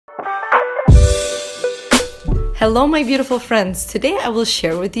Hello my beautiful friends, today I will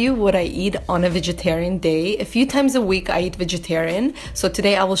share with you what I eat on a vegetarian day. A few times a week I eat vegetarian, so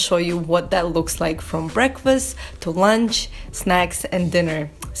today I will show you what that looks like from breakfast to lunch, snacks and dinner.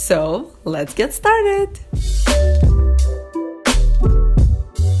 So let's get started!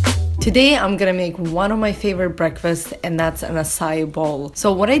 Today I'm gonna make one of my favorite breakfasts, and that's an acai bowl.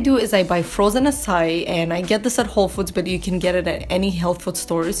 So what I do is I buy frozen acai, and I get this at Whole Foods, but you can get it at any health food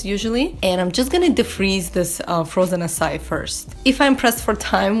stores usually. And I'm just gonna defreeze this frozen acai first. If I'm pressed for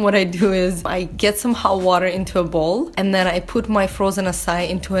time, what I do is I get some hot water into a bowl, and then I put my frozen acai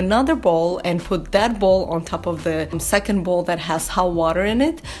into another bowl and put that bowl on top of the second bowl that has hot water in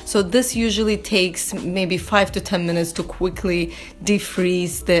it. So this usually takes maybe 5 to 10 minutes to quickly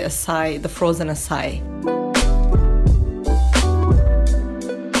defreeze the acai, the frozen acai.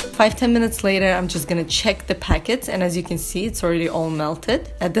 5-10 minutes later, I'm just gonna check the packets, and as you can see, it's already all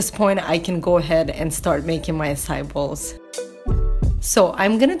melted. At this point, I can go ahead and start making my acai bowls. So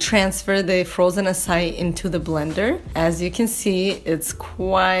I'm gonna transfer the frozen acai into the blender. As you can see, it's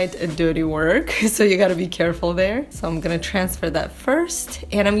quite a dirty work, so you gotta be careful there. So I'm gonna transfer that first,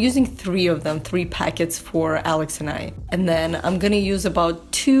 and I'm using 3 of them, 3 packets for Alex and I. And then I'm gonna use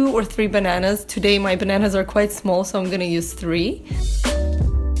about 2 or 3 bananas. Today my bananas are quite small, so I'm gonna use 3.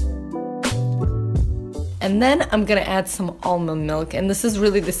 And then I'm gonna add some almond milk, and this is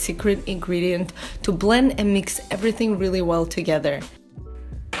really the secret ingredient to blend and mix everything really well together.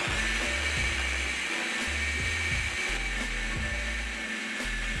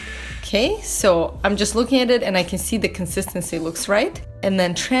 Okay, so I'm just looking at it and I can see the consistency looks right. And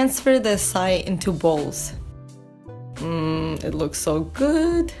then transfer the acai into bowls. It looks so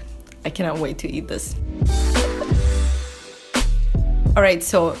good. I cannot wait to eat this. Alright,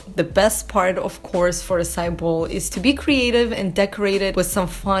 so the best part, of course, for a acai bowl is to be creative and decorate it with some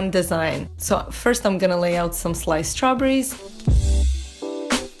fun design. So first I'm gonna lay out some sliced strawberries.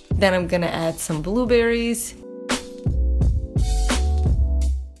 Then I'm gonna add some blueberries.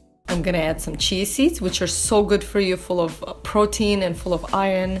 I'm gonna add some chia seeds, which are so good for you, full of protein and full of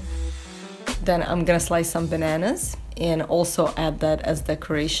iron. Then I'm gonna slice some bananas and also add that as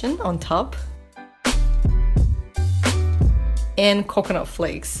decoration on top. And coconut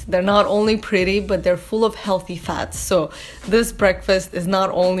flakes. They're not only pretty, but they're full of healthy fats. So this breakfast is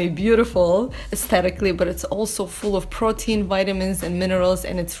not only beautiful aesthetically, but it's also full of protein, vitamins, and minerals,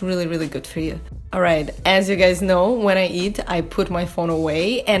 and it's really, really good for you. Alright, as you guys know, when I eat, I put my phone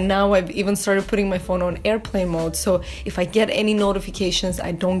away, and now I've even started putting my phone on airplane mode, so if I get any notifications,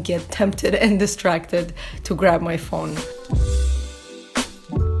 I don't get tempted and distracted to grab my phone.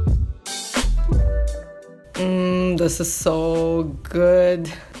 This is so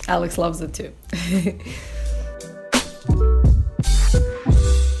good. Alex loves it too.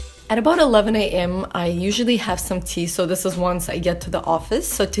 At about 11 a.m. I usually have some tea, so this is once I get to the office.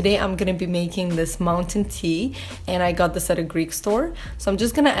 So today I'm gonna be making this mountain tea, and I got this at a Greek store. So I'm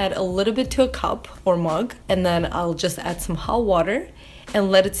just gonna add a little bit to a cup or mug, and then I'll just add some hot water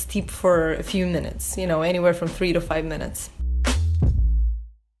and let it steep for a few minutes, you know, anywhere from 3 to 5 minutes.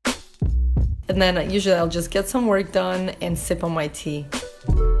 And then usually I'll just get some work done and sip on my tea.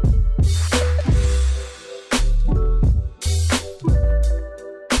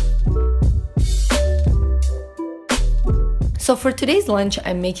 So for today's lunch,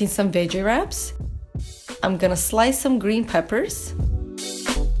 I'm making some veggie wraps. I'm gonna slice some green peppers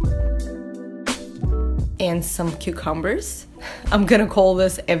and some cucumbers. I'm gonna call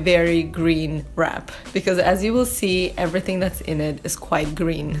this a very green wrap because, as you will see, everything that's in it is quite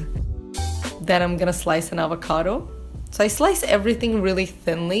green. Then I'm gonna slice an avocado. So I slice everything really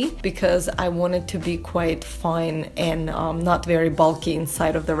thinly because I want it to be quite fine and not very bulky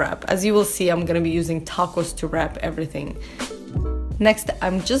inside of the wrap. As you will see, I'm gonna be using tacos to wrap everything. Next,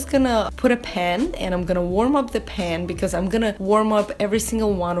 I'm just gonna put a pan, and I'm gonna warm up the pan because I'm gonna warm up every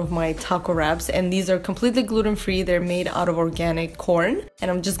single one of my taco wraps, and these are completely gluten-free. They're made out of organic corn, and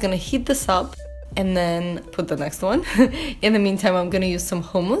I'm just gonna heat this up and then put the next one. In the meantime, I'm gonna use some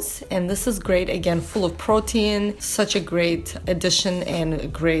hummus, and this is great, again, full of protein, such a great addition and a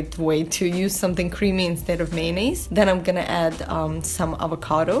great way to use something creamy instead of mayonnaise. Then I'm gonna add some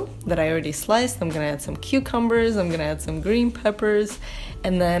avocado that I already sliced. I'm gonna add some cucumbers, I'm gonna add some green peppers,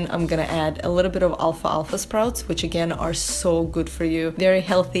 and then I'm gonna add a little bit of alfalfa sprouts, which again are so good for you, very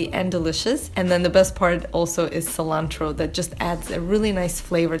healthy and delicious. And then the best part also is cilantro that just adds a really nice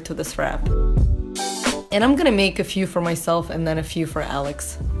flavor to this wrap. And I'm gonna make a few for myself and then a few for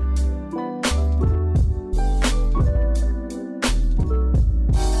Alex.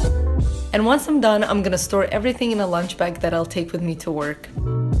 And once I'm done, I'm gonna store everything in a lunch bag that I'll take with me to work.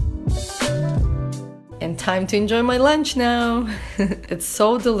 And time to enjoy my lunch now. It's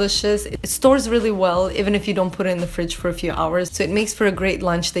so delicious. It stores really well even if you don't put it in the fridge for a few hours. So it makes for a great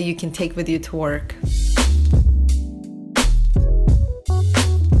lunch that you can take with you to work.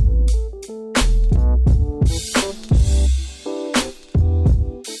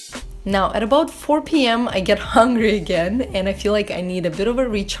 Now at about 4 p.m. I get hungry again and I feel like I need a bit of a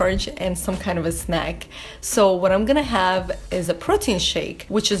recharge and some kind of a snack. So what I'm gonna have is a protein shake,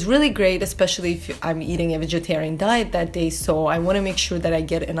 which is really great, especially if I'm eating a vegetarian diet that day. So I wanna make sure that I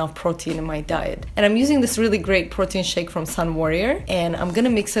get enough protein in my diet. And I'm using this really great protein shake from Sun Warrior, and I'm gonna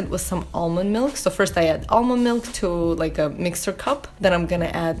mix it with some almond milk. So first I add almond milk to like a mixer cup. Then I'm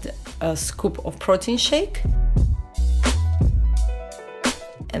gonna add a scoop of protein shake.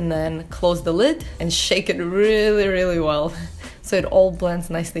 And then close the lid and shake it really well so it all blends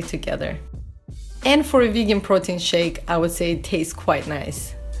nicely together. And for a vegan protein shake, I would say it tastes quite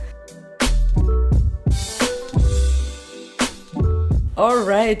nice.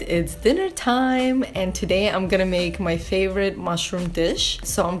 Alright, it's dinner time, and today I'm gonna make my favorite mushroom dish.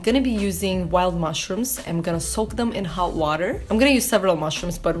 So I'm gonna be using wild mushrooms. I'm gonna soak them in hot water. I'm gonna use several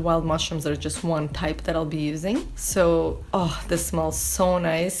mushrooms, but wild mushrooms are just one type that I'll be using. So, oh, this smells so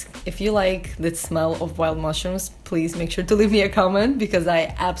nice. If you like the smell of wild mushrooms, please make sure to leave me a comment because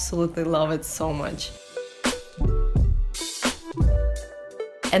I absolutely love it so much.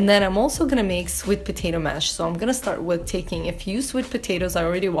 And then I'm also gonna make sweet potato mash. So I'm gonna start with taking a few sweet potatoes, I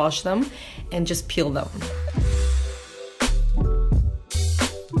already washed them, and just peel them.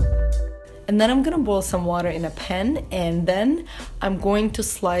 And then I'm gonna boil some water in a pan, and then I'm going to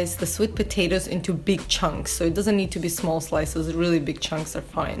slice the sweet potatoes into big chunks. So it doesn't need to be small slices, really big chunks are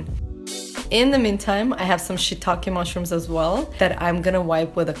fine. In the meantime, I have some shiitake mushrooms as well that I'm gonna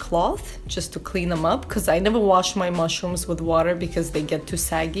wipe with a cloth just to clean them up, because I never wash my mushrooms with water because they get too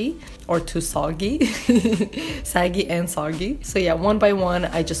saggy or too soggy. Saggy and soggy. So yeah, one by one,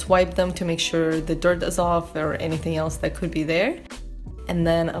 I just wipe them to make sure the dirt is off or anything else that could be there. And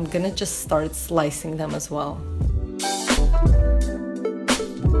then I'm gonna just start slicing them as well.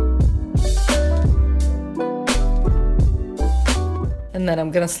 And then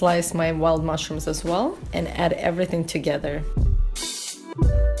I'm gonna slice my wild mushrooms as well and add everything together.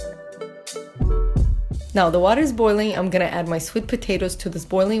 Now the water is boiling. I'm gonna add my sweet potatoes to this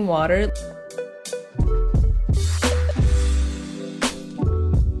boiling water.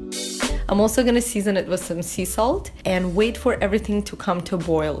 I'm also gonna season it with some sea salt and wait for everything to come to a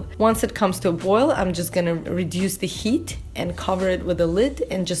boil. Once it comes to a boil, I'm just gonna reduce the heat and cover it with a lid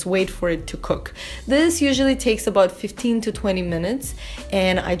and just wait for it to cook. This usually takes about 15 to 20 minutes,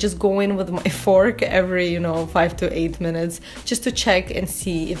 and I just go in with my fork every 5 to 8 minutes just to check and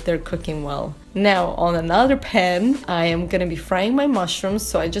see if they're cooking well. Now on another pan, I am gonna be frying my mushrooms.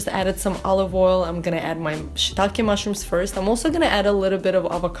 So I just added some olive oil. I'm gonna add my shiitake mushrooms first. I'm also gonna add a little bit of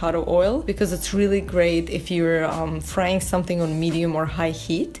avocado oil because it's really great if you're frying something on medium or high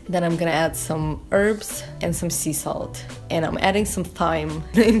heat. Then I'm gonna add some herbs and some sea salt. And I'm adding some thyme.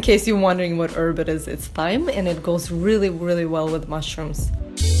 In case you're wondering what herb it is, it's thyme, and it goes really well with mushrooms.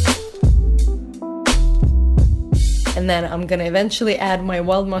 And then I'm gonna eventually add my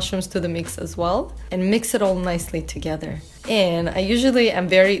wild mushrooms to the mix as well and mix it all nicely together. And I usually am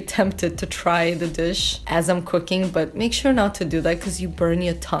very tempted to try the dish as I'm cooking, but make sure not to do that because you burn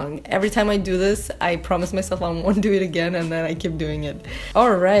your tongue. Every time I do this, I promise myself I won't do it again, and then I keep doing it.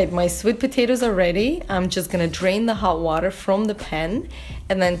 Alright, my sweet potatoes are ready. I'm just gonna drain the hot water from the pan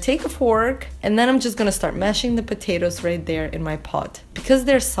and then take a fork, and then I'm just gonna start mashing the potatoes right there in my pot. Because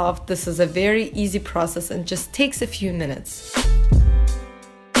they're soft, this is a very easy process and just takes a few minutes.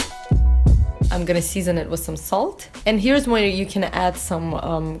 I'm gonna season it with some salt. And here's where you can add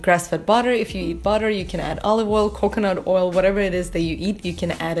some grass-fed butter. If you eat butter, you can add olive oil, coconut oil, whatever it is that you eat, you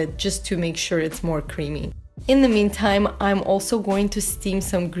can add it just to make sure it's more creamy. In the meantime, I'm also going to steam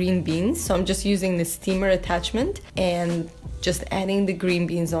some green beans. So I'm just using the steamer attachment and just adding the green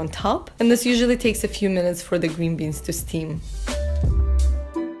beans on top. And this usually takes a few minutes for the green beans to steam.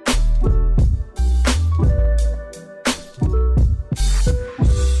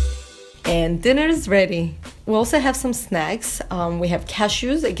 And dinner is ready. We also have some snacks. We have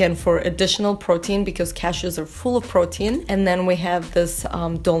cashews, again for additional protein because cashews are full of protein. And then we have this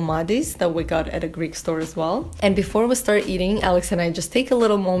dolmadis that we got at a Greek store as well. And before we start eating, Alex and I just take a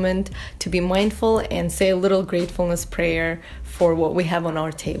little moment to be mindful and say a little gratefulness prayer for what we have on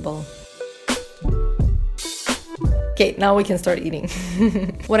our table. Okay, now we can start eating.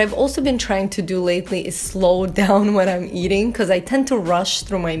 What I've also been trying to do lately is slow down when I'm eating, because I tend to rush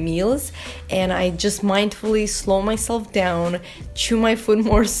through my meals, and I just mindfully slow myself down, chew my food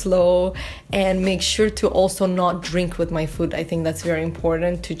more slow, and make sure to also not drink with my food. I think that's very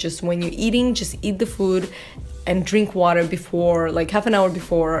important, to just, when you're eating, just eat the food and drink water before, like half an hour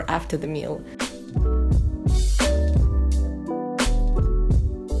before or after the meal.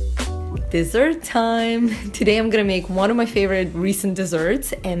 Dessert time! Today I'm gonna make one of my favorite recent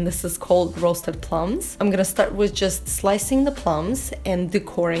desserts, and this is called roasted plums. I'm gonna start with just slicing the plums and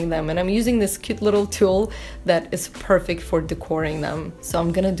decoring them, and I'm using this cute little tool that is perfect for decoring them. So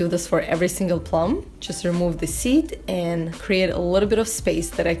I'm gonna do this for every single plum. Just remove the seed and create a little bit of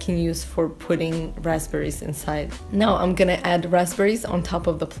space that I can use for putting raspberries inside. Now I'm gonna add raspberries on top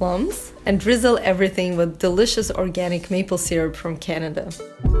of the plums and drizzle everything with delicious organic maple syrup from Canada.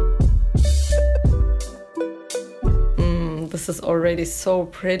 This is already so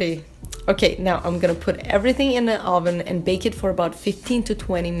pretty. Okay, now I'm gonna put everything in the oven and bake it for about 15 to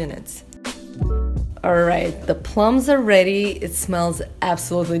 20 minutes. Alright, the plums are ready. It smells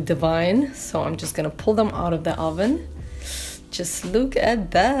absolutely divine. So I'm just gonna pull them out of the oven. Just look at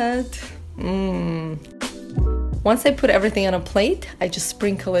that. Once I put everything on a plate, I just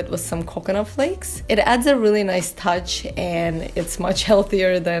sprinkle it with some coconut flakes. It adds a really nice touch, and it's much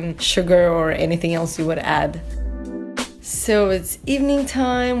healthier than sugar or anything else you would add. So it's evening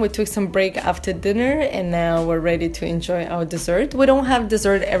time. We took some break after dinner, and now we're ready to enjoy our dessert. We don't have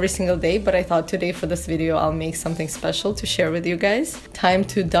dessert every single day, but I thought today for this video I'll make something special to share with you guys. Time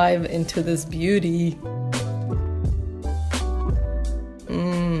to dive into this beauty.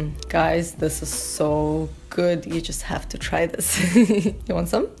 Guys, this is so good. You just have to try this. You want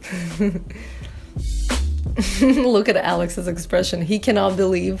some? Look at Alex's expression. He cannot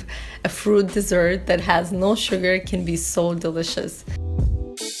believe a fruit dessert that has no sugar can be so delicious.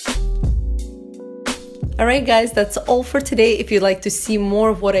 Alright guys, that's all for today. If you'd like to see more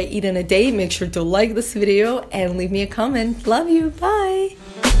of what I eat in a day, make sure to like this video and leave me a comment. Love you. Bye!